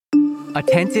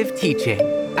Attentive teaching,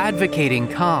 advocating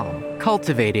calm,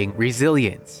 cultivating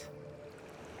resilience.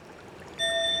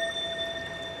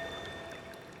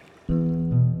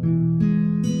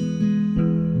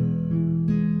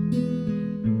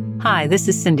 Hi, this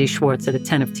is Cindy Schwartz at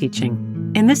Attentive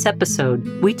Teaching. In this episode,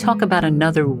 we talk about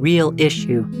another real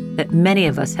issue that many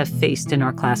of us have faced in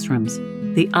our classrooms,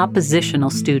 the oppositional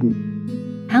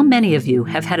student. How many of you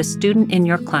have had a student in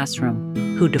your classroom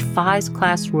who defies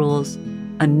class rules,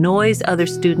 annoys other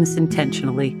students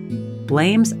intentionally,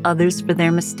 blames others for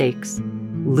their mistakes,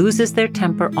 loses their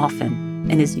temper often,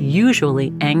 and is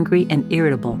usually angry and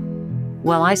irritable?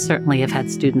 Well, I certainly have had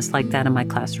students like that in my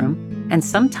classroom, and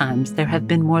sometimes there have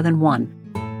been more than one.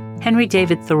 Henry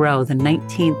David Thoreau, the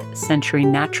 19th century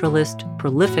naturalist,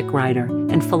 prolific writer,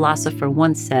 and philosopher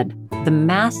once said, "The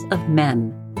mass of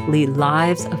men lead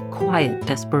lives of quiet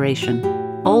desperation,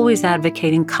 always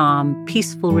advocating calm,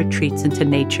 peaceful retreats into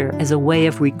nature as a way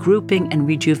of regrouping and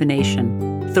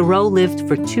rejuvenation." Thoreau lived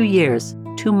for 2 years,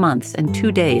 2 months, and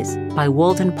 2 days by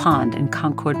Walden Pond in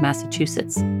Concord,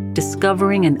 Massachusetts,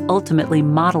 discovering and ultimately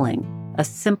modeling a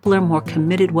simpler, more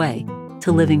committed way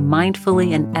to living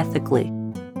mindfully and ethically.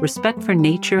 Respect for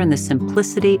nature and the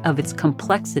simplicity of its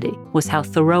complexity was how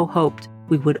Thoreau hoped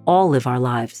we would all live our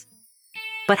lives.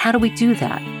 But how do we do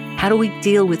that? How do we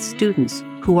deal with students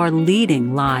who are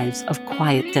leading lives of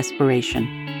quiet desperation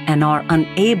and are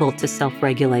unable to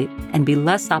self-regulate and be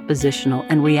less oppositional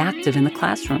and reactive in the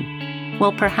classroom?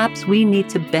 Well, perhaps we need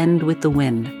to bend with the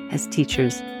wind as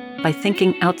teachers by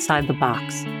thinking outside the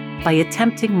box, by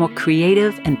attempting more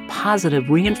creative and positive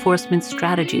reinforcement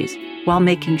strategies while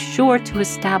making sure to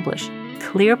establish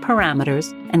clear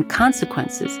parameters and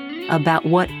consequences about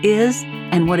what is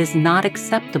and what is not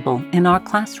acceptable in our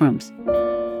classrooms.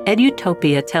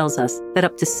 Edutopia tells us that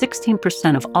up to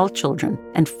 16% of all children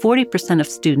and 40% of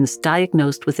students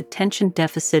diagnosed with attention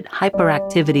deficit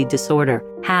hyperactivity disorder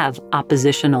have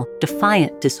oppositional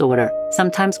defiant disorder,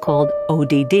 sometimes called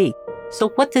ODD. So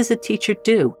what does a teacher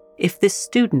do if this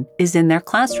student is in their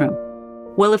classroom?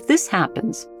 Well, if this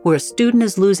happens, where a student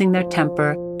is losing their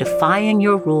temper, defying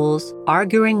your rules,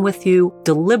 arguing with you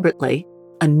deliberately,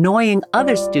 annoying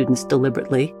other students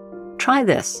deliberately, try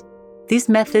this. These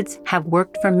methods have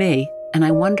worked for me, and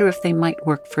I wonder if they might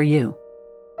work for you.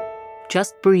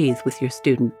 Just breathe with your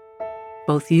student.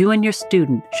 Both you and your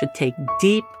student should take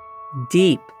deep,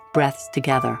 deep breaths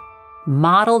together.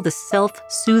 Model the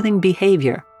self-soothing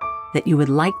behavior that you would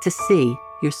like to see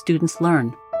your students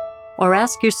learn. Or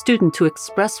ask your student to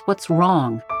express what's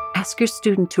wrong. Ask your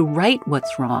student to write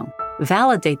what's wrong.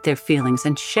 Validate their feelings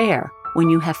and share when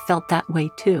you have felt that way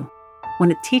too.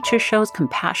 When a teacher shows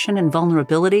compassion and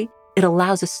vulnerability, it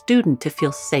allows a student to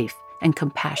feel safe and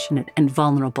compassionate and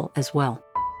vulnerable as well.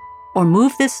 Or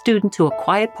move this student to a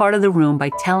quiet part of the room by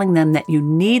telling them that you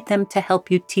need them to help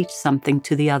you teach something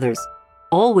to the others.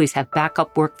 Always have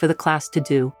backup work for the class to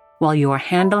do while you are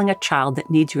handling a child that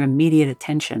needs your immediate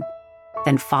attention.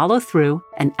 Then follow through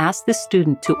and ask the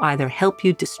student to either help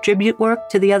you distribute work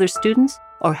to the other students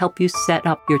or help you set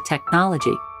up your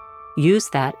technology. Use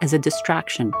that as a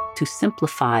distraction to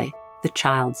simplify the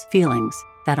child's feelings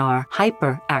that are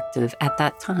hyperactive at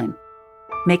that time.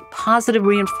 Make positive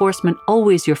reinforcement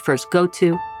always your first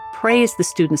go-to. Praise the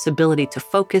student's ability to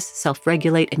focus,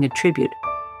 self-regulate, and contribute.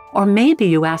 Or maybe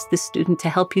you ask the student to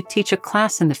help you teach a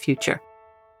class in the future.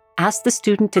 Ask the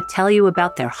student to tell you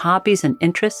about their hobbies and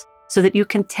interests so that you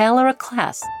can tailor a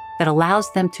class that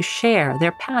allows them to share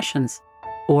their passions.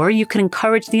 Or you can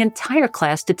encourage the entire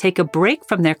class to take a break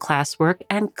from their classwork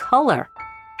and color.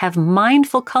 Have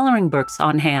mindful coloring books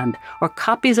on hand or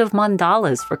copies of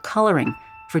mandalas for coloring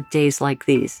for days like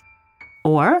these.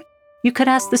 Or you could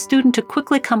ask the student to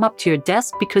quickly come up to your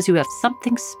desk because you have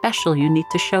something special you need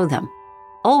to show them.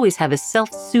 Always have a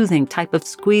self-soothing type of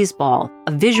squeeze ball,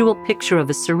 a visual picture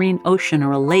of a serene ocean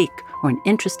or a lake, or an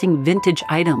interesting vintage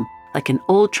item like an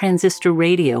old transistor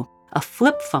radio, a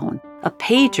flip phone, a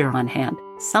pager on hand,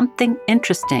 something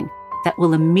interesting that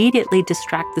will immediately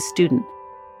distract the student.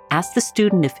 Ask the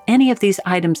student if any of these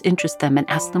items interest them and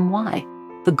ask them why.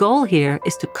 The goal here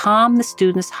is to calm the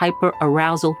student's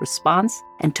hyper-arousal response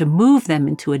and to move them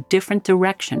into a different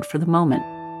direction for the moment.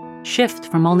 Shift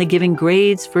from only giving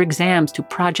grades for exams to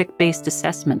project-based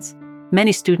assessments.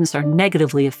 Many students are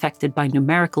negatively affected by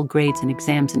numerical grades and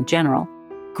exams in general.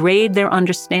 Grade their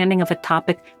understanding of a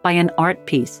topic by an art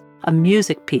piece, a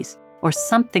music piece, or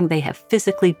something they have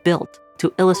physically built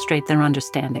to illustrate their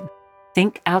understanding.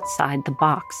 Think outside the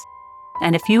box.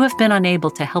 And if you have been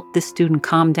unable to help this student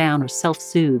calm down or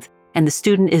self-soothe, and the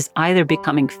student is either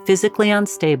becoming physically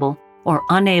unstable or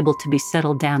unable to be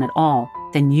settled down at all,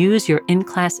 then use your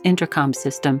in-class intercom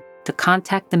system to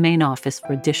contact the main office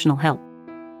for additional help.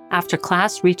 After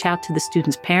class, reach out to the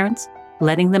students' parents,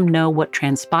 letting them know what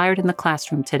transpired in the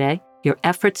classroom today, your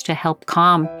efforts to help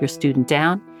calm your student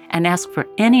down, and ask for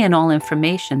any and all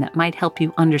information that might help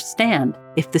you understand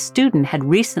if the student had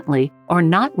recently or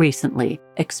not recently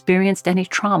experienced any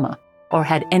trauma or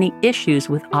had any issues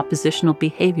with oppositional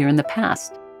behavior in the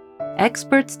past.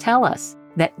 Experts tell us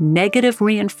that negative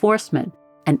reinforcement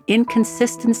and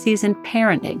inconsistencies in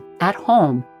parenting at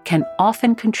home can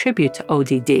often contribute to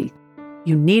ODD.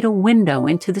 You need a window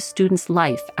into the student's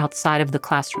life outside of the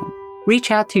classroom.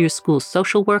 Reach out to your school's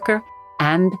social worker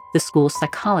and the school's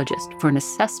psychologist for an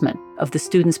assessment of the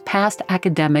student's past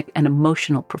academic and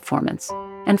emotional performance.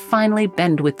 And finally,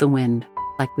 bend with the wind.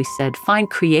 Like we said, find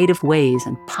creative ways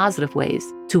and positive ways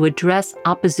to address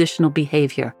oppositional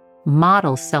behavior.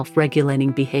 Model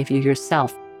self-regulating behavior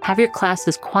yourself. Have your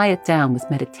classes quiet down with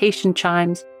meditation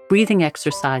chimes, breathing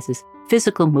exercises,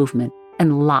 physical movement,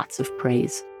 and lots of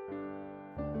praise.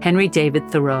 Henry David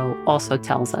Thoreau also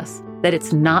tells us that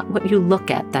it's not what you look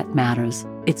at that matters,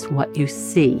 it's what you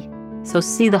see. So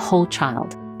see the whole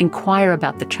child, inquire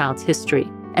about the child's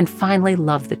history, and finally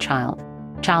love the child.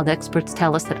 Child experts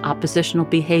tell us that oppositional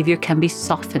behavior can be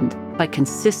softened by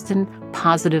consistent,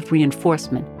 positive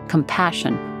reinforcement,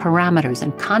 compassion, parameters,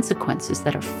 and consequences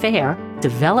that are fair,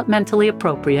 developmentally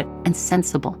appropriate, and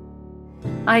sensible.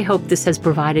 I hope this has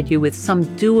provided you with some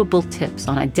doable tips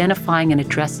on identifying and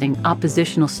addressing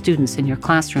oppositional students in your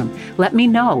classroom. Let me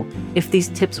know if these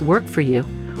tips work for you,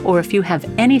 or if you have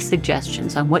any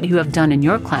suggestions on what you have done in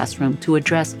your classroom to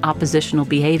address oppositional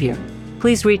behavior.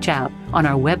 Please reach out on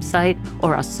our website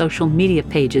or our social media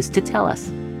pages to tell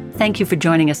us. Thank you for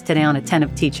joining us today on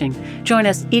Attentive Teaching. Join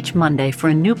us each Monday for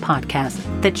a new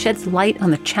podcast that sheds light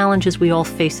on the challenges we all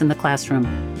face in the classroom.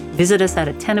 Visit us at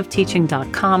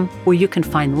attentiveteaching.com, where you can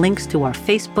find links to our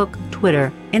Facebook,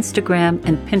 Twitter, Instagram,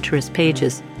 and Pinterest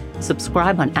pages.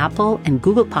 Subscribe on Apple and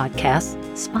Google Podcasts,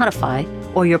 Spotify,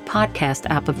 or your podcast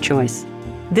app of choice.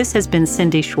 This has been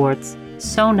Cindy Schwartz.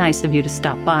 So nice of you to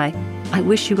stop by. I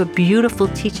wish you a beautiful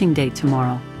teaching day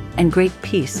tomorrow and great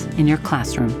peace in your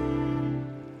classroom.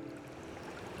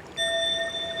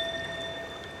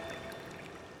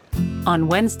 On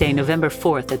Wednesday, November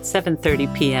 4th at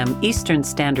 7:30 p.m. Eastern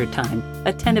Standard Time,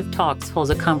 Attentive Talks holds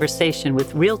a conversation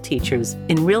with real teachers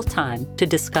in real time to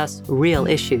discuss real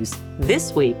issues.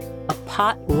 This week, a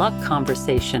potluck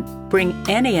conversation. Bring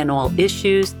any and all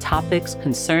issues, topics,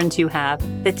 concerns you have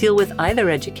that deal with either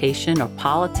education or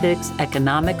politics,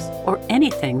 economics, or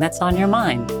anything that's on your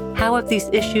mind. How have these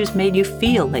issues made you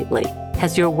feel lately?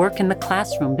 Has your work in the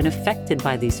classroom been affected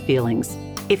by these feelings?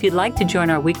 If you'd like to join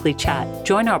our weekly chat,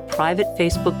 join our private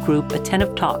Facebook group,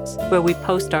 Attentive Talks, where we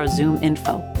post our Zoom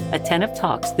info. Attentive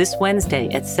Talks this Wednesday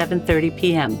at 7:30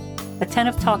 p.m.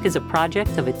 Attentive Talk is a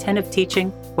project of Attentive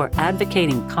Teaching, where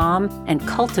advocating calm and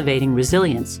cultivating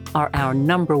resilience are our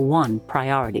 #1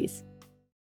 priorities.